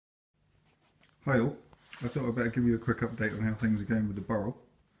Hi all, I thought I'd better give you a quick update on how things are going with the Burrell.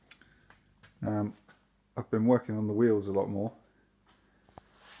 I've been working on the wheels a lot more.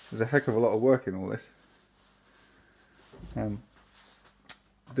 There's a heck of a lot of work in all this.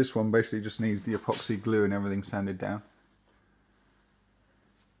 This one basically just needs the epoxy glue and everything sanded down.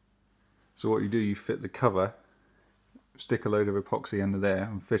 So what you do, you fit the cover, stick a load of epoxy under there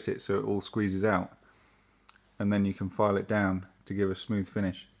and fit it so it all squeezes out, and then you can file it down to give a smooth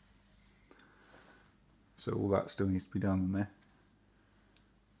finish. So all that still needs to be done in there.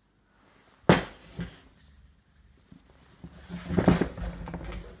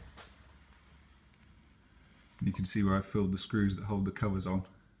 You can see where I've filled the screws that hold the covers on,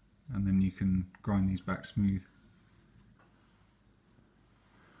 and then you can grind these back smooth.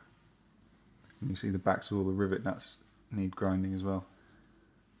 And you see the backs of all the rivet nuts need grinding as well.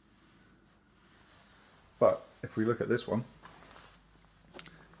 But if we look at this one,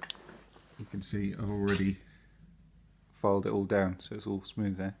 you can see I've already filed it all down, so it's all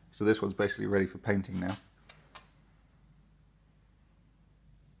smooth there. So this one's basically ready for painting now.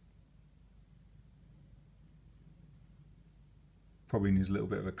 Probably needs a little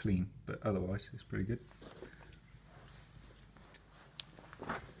bit of a clean, but otherwise it's pretty good.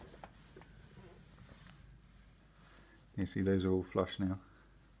 You see those are all flush now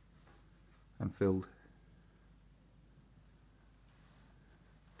and filled.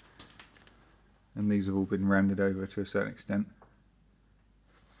 And these have all been rounded over to a certain extent.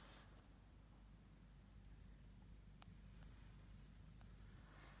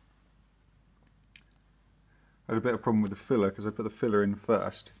 I had a bit of a problem with the filler because I put the filler in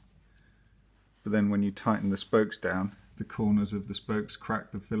first, but then when you tighten the spokes down, the corners of the spokes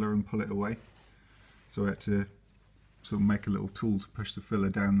crack the filler and pull it away. So I had to sort of make a little tool to push the filler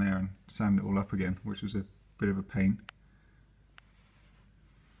down there and sand it all up again, which was a bit of a pain.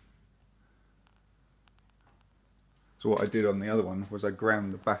 So what I did on the other one was I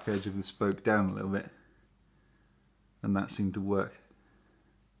ground the back edge of the spoke down a little bit, and that seemed to work.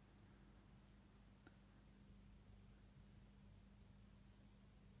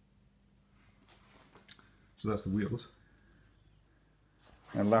 So that's the wheels.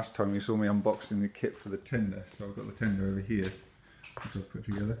 And last time you saw me unboxing the kit for the tender, so I've got the tender over here, which I've put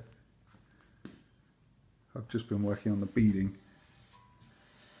together. I've just been working on the beading.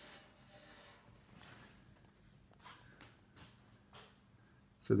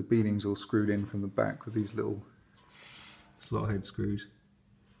 So the beading's all screwed in from the back with these little slot head screws.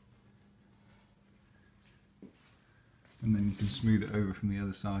 And then you can smooth it over from the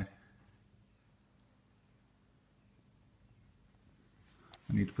other side.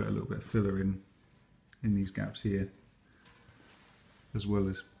 I need to put a little bit of filler in these gaps here, as well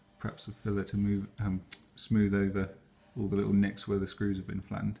as perhaps a filler to move smooth over all the little nicks where the screws have been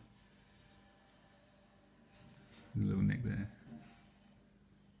flattened. A little nick there.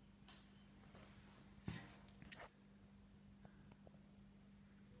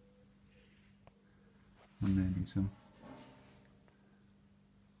 And there needs some.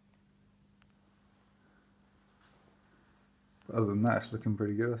 But other than that, it's looking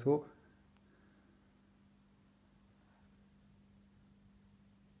pretty good, I thought.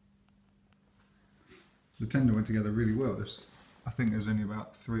 The tender went together really well. I think there's only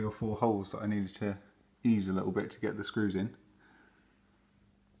about 3 or 4 holes that I needed to ease a little bit to get the screws in.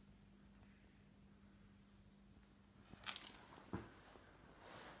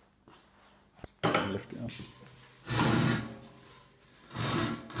 Lift it up.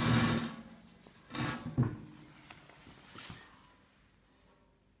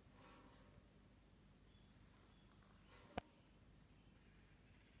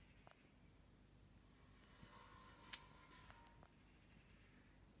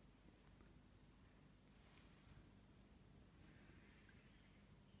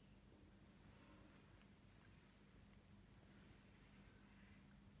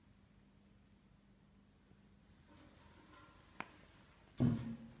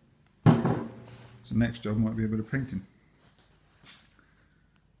 So next job might be a bit of painting.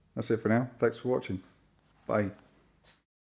 That's it for now. Thanks for watching. Bye.